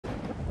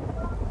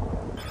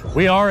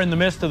We are in the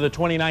midst of the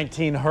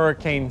 2019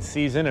 hurricane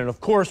season, and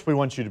of course, we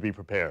want you to be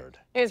prepared.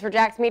 News for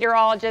Jack's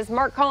meteorologist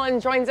Mark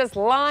Collins joins us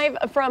live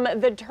from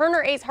the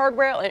Turner Ace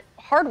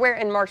Hardware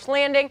in Marsh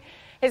Landing.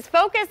 His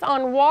focus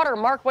on water.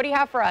 Mark, what do you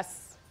have for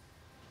us?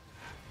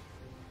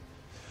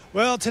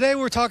 Well, today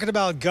we're talking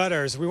about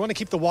gutters. We want to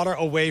keep the water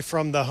away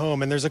from the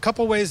home, and there's a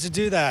couple ways to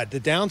do that.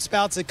 The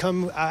downspouts that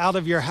come out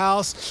of your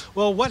house,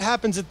 well, what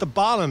happens at the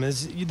bottom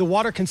is the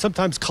water can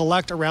sometimes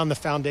collect around the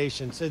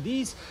foundation. So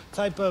these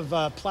type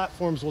of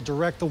platforms will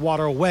direct the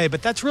water away,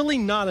 but that's really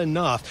not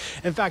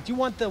enough. In fact, you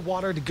want the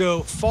water to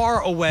go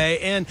far away,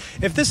 and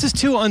if this is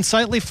too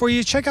unsightly for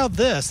you, check out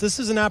this. This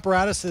is an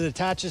apparatus that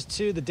attaches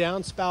to the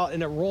downspout,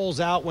 and it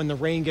rolls out when the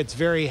rain gets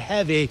very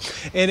heavy,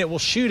 and it will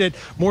shoot it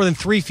more than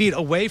 3 feet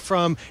away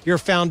from your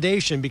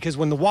foundation, because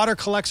when the water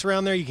collects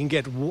around there, you can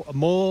get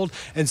mold,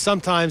 and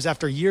sometimes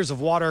after years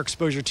of water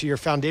exposure to your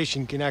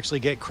foundation, you can actually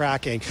get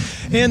cracking.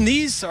 And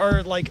these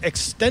are like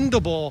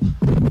extendable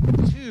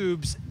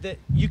tubes that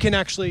you can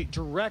actually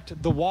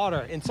direct the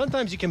water, and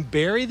sometimes you can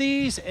bury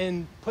these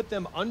and put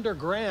them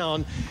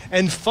underground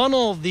and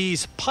funnel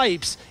these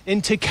pipes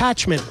into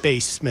catchment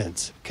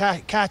basins.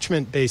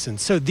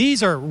 So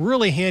these are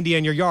really handy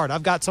in your yard.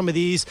 I've got some of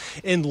these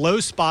in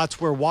low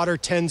spots where water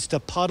tends to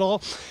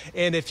puddle,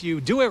 and if you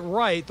do it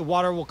right, the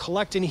water will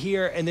collect in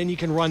here, and then you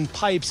can run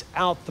pipes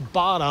out the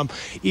bottom,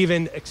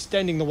 even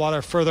extending the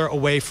water further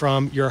away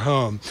from your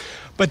home.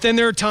 But then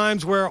there are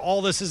times where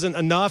all this isn't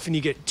enough and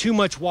you get too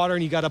much water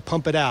and you got to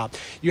pump it out.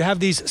 You have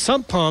these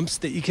sump pumps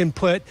that you can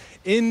put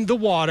in the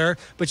water,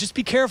 but just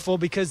be careful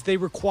because they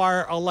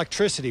require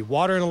electricity.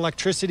 Water and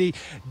electricity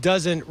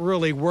doesn't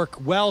really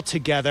work well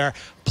together.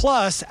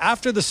 Plus,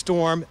 after the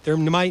storm, there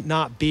might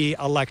not be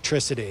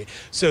electricity.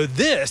 So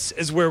this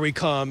is where we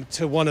come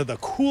to one of the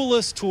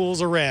coolest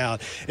tools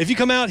around. If you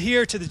come out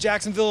here to the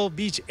Jacksonville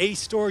Beach Ace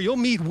store, you'll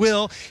meet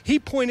Will. He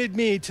pointed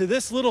me to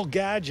this little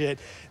gadget.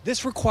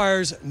 This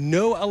requires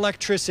no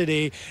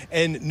electricity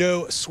and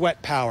no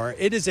sweat power.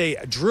 It is a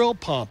drill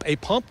pump, a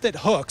pump that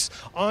hooks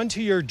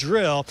onto your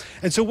drill.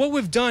 And so what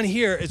we've done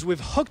here is we've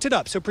hooked it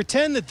up. So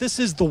pretend that this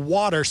is the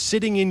water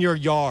sitting in your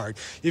yard.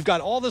 You've got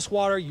all this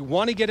water, you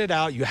want to get it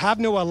out, you have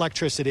no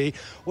electricity.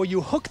 Well,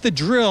 you hook the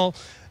drill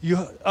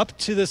up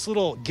to this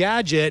little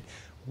gadget,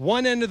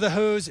 one end of the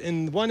hose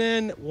in one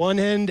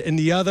end in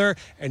the other,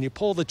 and you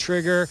pull the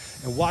trigger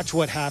and watch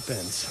what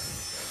happens.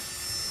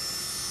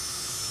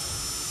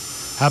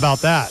 How about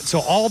that? So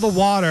all the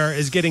water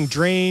is getting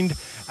drained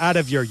out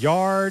of your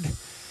yard,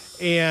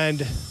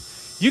 and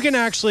you can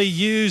actually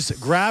use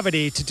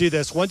gravity to do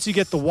this. Once you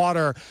get the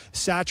water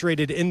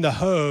saturated in the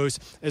hose,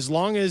 as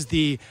long as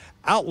the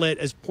outlet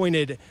is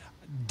pointed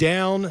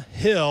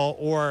downhill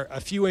or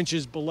a few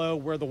inches below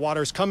where the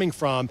water is coming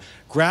from,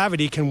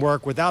 gravity can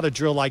work without a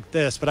drill like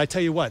this. But I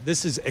tell you what,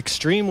 this is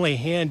extremely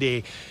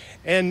handy,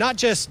 and not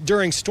just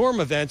during storm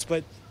events,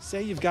 but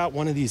say you've got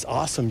one of these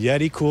awesome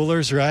Yeti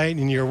coolers, right?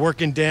 And you're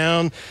working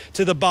down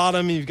to the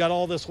bottom, and you've got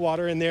all this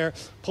water in there.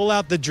 Pull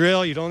out the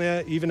drill. You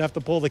don't even have to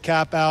pull the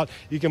cap out.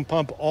 You can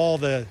pump all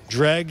the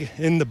drag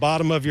in the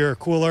bottom of your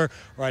cooler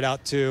right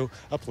out to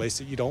a place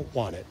that you don't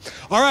want it.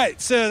 All right,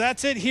 so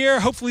that's it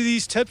here. Hopefully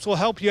these tips will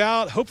help you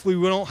out. Hopefully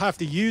we don't have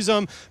to use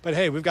them. But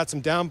hey, we've got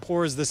some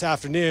downpours this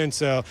afternoon,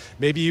 so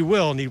maybe you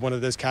will need one of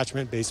those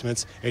catchment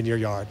basements in your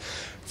yard.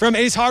 From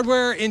Ace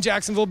Hardware in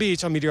Jacksonville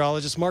Beach, I'm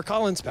meteorologist Mark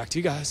Collins. Back to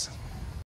you guys.